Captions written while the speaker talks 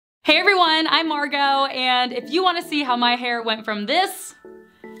Hey everyone, I'm Margot, and if you want to see how my hair went from this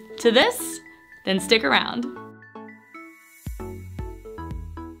to this, then stick around.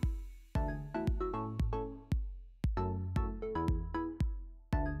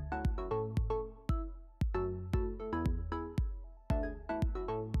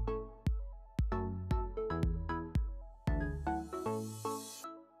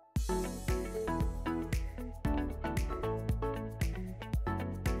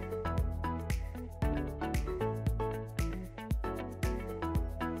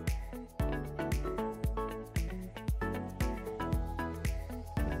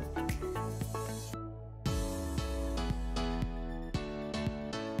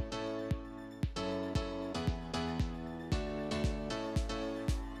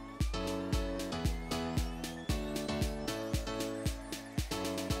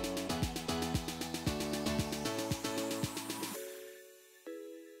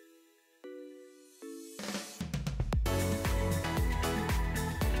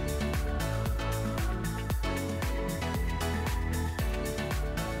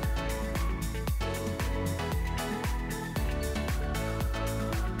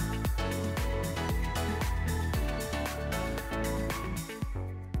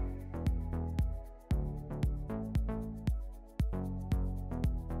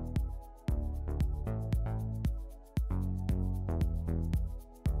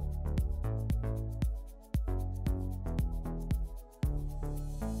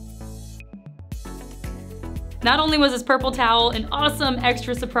 Not only was this purple towel an awesome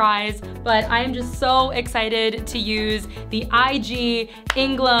extra surprise, but I am just so excited to use the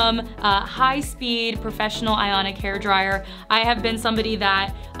INGLAM high-speed professional Ionic hair dryer. I have been somebody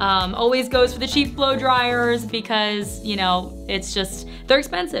that always goes for the cheap blow dryers because, you know, it's just, they're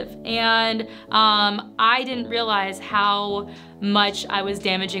expensive. And I didn't realize how much I was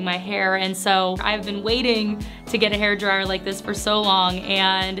damaging my hair, and so I've been waiting to get a hair dryer like this for so long,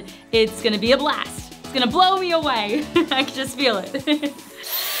 and it's gonna be a blast. It's gonna blow me away. I can just feel it. It's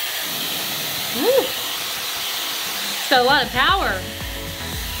got a lot of power.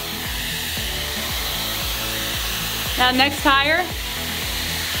 Now next tire.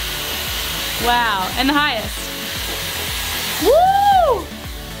 Wow, and the highest. Woo!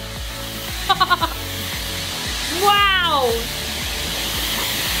 Wow!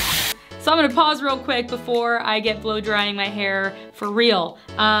 So I'm gonna pause real quick before I get blow drying my hair for real.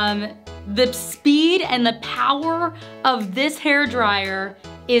 The speed and the power of this hair dryer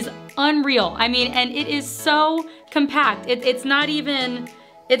is unreal. I mean, and it is so compact. It's not even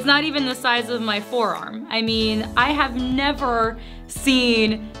the size of my forearm. I mean, I have never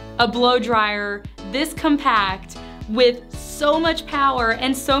seen a blow dryer this compact with so much power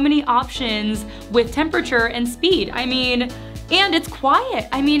and so many options with temperature and speed. I mean, and it's quiet.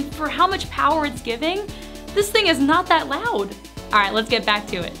 I mean, for how much power it's giving, this thing is not that loud. All right, let's get back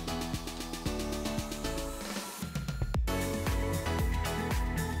to it.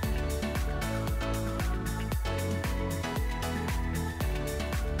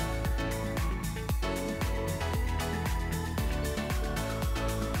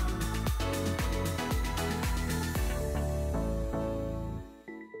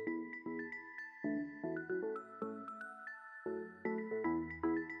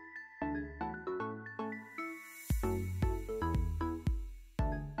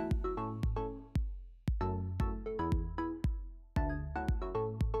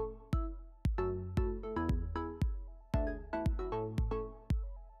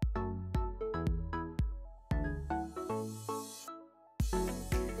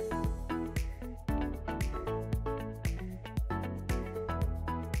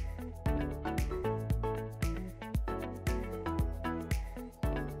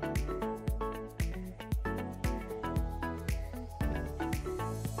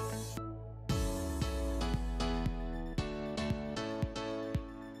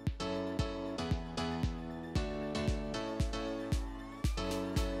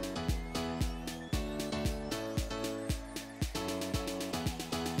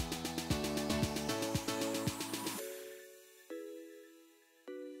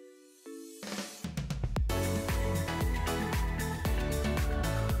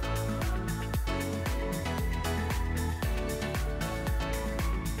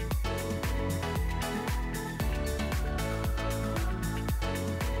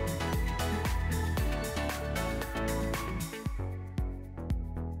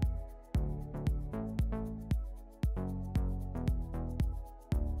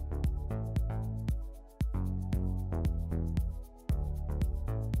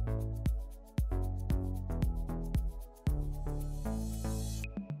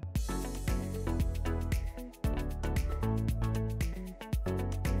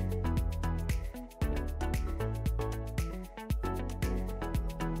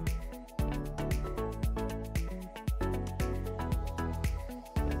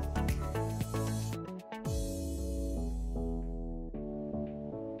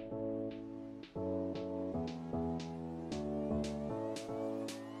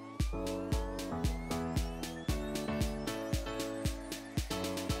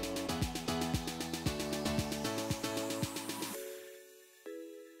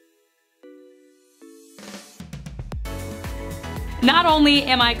 Not only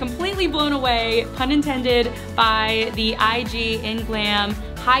am I completely blown away, pun intended, by the IG INGLAM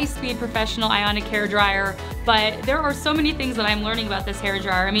high-speed professional Ionic hair dryer, but there are so many things that I'm learning about this hair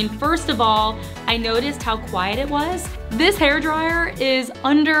dryer. I mean, first of all, I noticed how quiet it was. This hair dryer is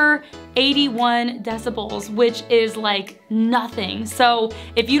under 81 decibels, which is like nothing. So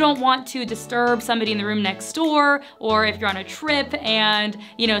if you don't want to disturb somebody in the room next door, or if you're on a trip and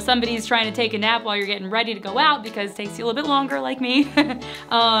somebody's trying to take a nap while you're getting ready to go out because it takes you a little bit longer like me,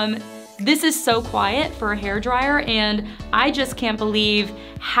 this is so quiet for a hair dryer, and I just can't believe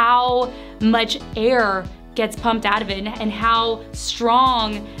how much air gets pumped out of it and how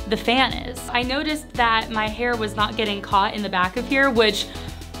strong the fan is. I noticed that my hair was not getting caught in the back of here, which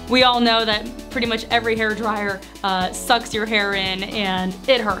we all know that pretty much every hair dryer sucks your hair in and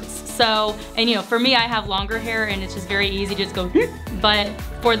it hurts. So, and for me, I have longer hair and it's just very easy to just go, but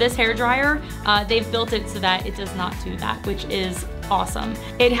for this hair dryer, they've built it so that it does not do that, which is awesome.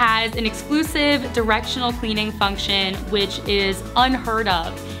 It has an exclusive directional cleaning function, which is unheard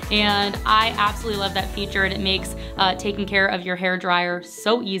of. And I absolutely love that feature, and it makes taking care of your hair dryer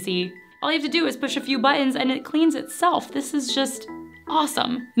so easy. All you have to do is push a few buttons and it cleans itself. This is just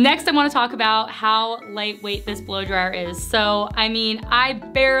awesome. Next, I want to talk about how lightweight this blow dryer is. So, I mean, I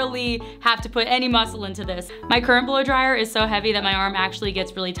barely have to put any muscle into this. My current blow dryer is so heavy that my arm actually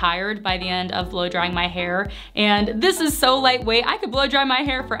gets really tired by the end of blow drying my hair. And this is so lightweight, I could blow dry my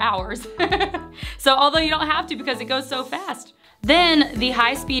hair for hours. So, although you don't have to because it goes so fast. Then the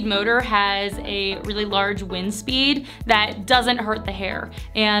high-speed motor has a really large wind speed that doesn't hurt the hair.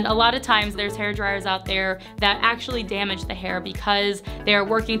 And a lot of times there's hair dryers out there that actually damage the hair because they're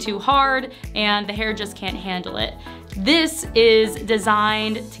working too hard and the hair just can't handle it. This is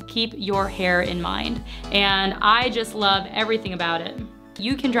designed to keep your hair in mind, and I just love everything about it.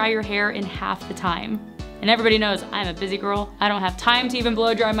 You can dry your hair in half the time. And everybody knows I'm a busy girl. I don't have time to even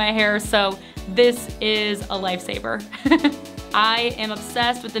blow dry my hair, so this is a lifesaver. I am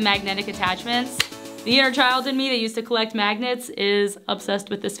obsessed with the magnetic attachments. The inner child in me that used to collect magnets is obsessed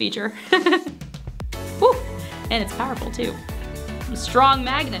with this feature. Woo! And it's powerful too. Strong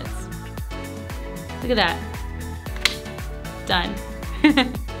magnets. Look at that. Done.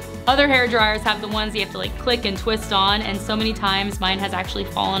 Other hair dryers have the ones you have to like click and twist on, and so many times mine has actually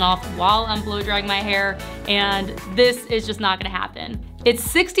fallen off while I'm blow drying my hair, and this is just not gonna happen. It's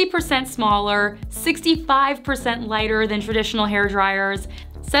 60% smaller, 65% lighter than traditional hair dryers,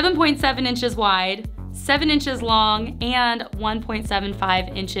 7.7 inches wide, 7 inches long, and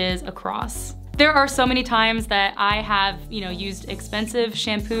 1.75 inches across. There are so many times that I have, used expensive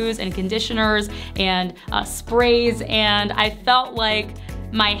shampoos and conditioners and sprays, and I felt like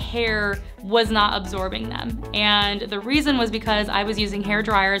my hair was not absorbing them. And the reason was because I was using hair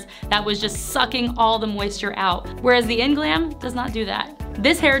dryers that was just sucking all the moisture out, whereas the INGLAM does not do that.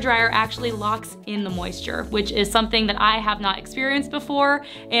 This hair dryer actually locks in the moisture, which is something that I have not experienced before,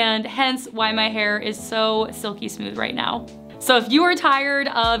 and hence why my hair is so silky smooth right now. So if you are tired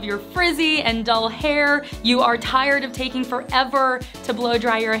of your frizzy and dull hair, you are tired of taking forever to blow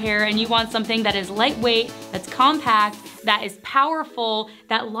dry your hair, and you want something that is lightweight, that's compact, that is powerful,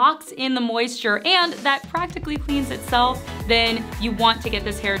 that locks in the moisture, and that practically cleans itself, then you want to get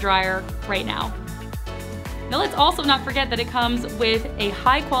this hair dryer right now. Now let's also not forget that it comes with a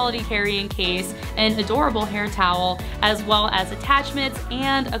high quality carrying case, an adorable hair towel, as well as attachments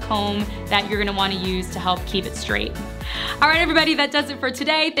and a comb that you're gonna wanna use to help keep it straight. All right, everybody, that does it for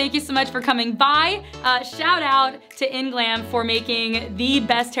today. Thank you so much for coming by. Shout out to INGLAM for making the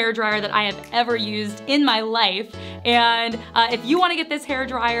best hair dryer that I have ever used in my life. And if you wanna get this hair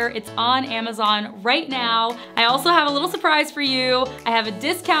dryer, it's on Amazon right now. I also have a little surprise for you. I have a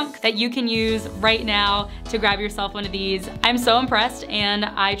discount that you can use right now to grab yourself one of these. I'm so impressed, and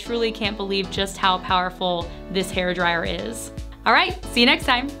I truly can't believe just how powerful this hair dryer is. All right, see you next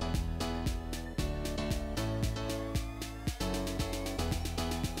time.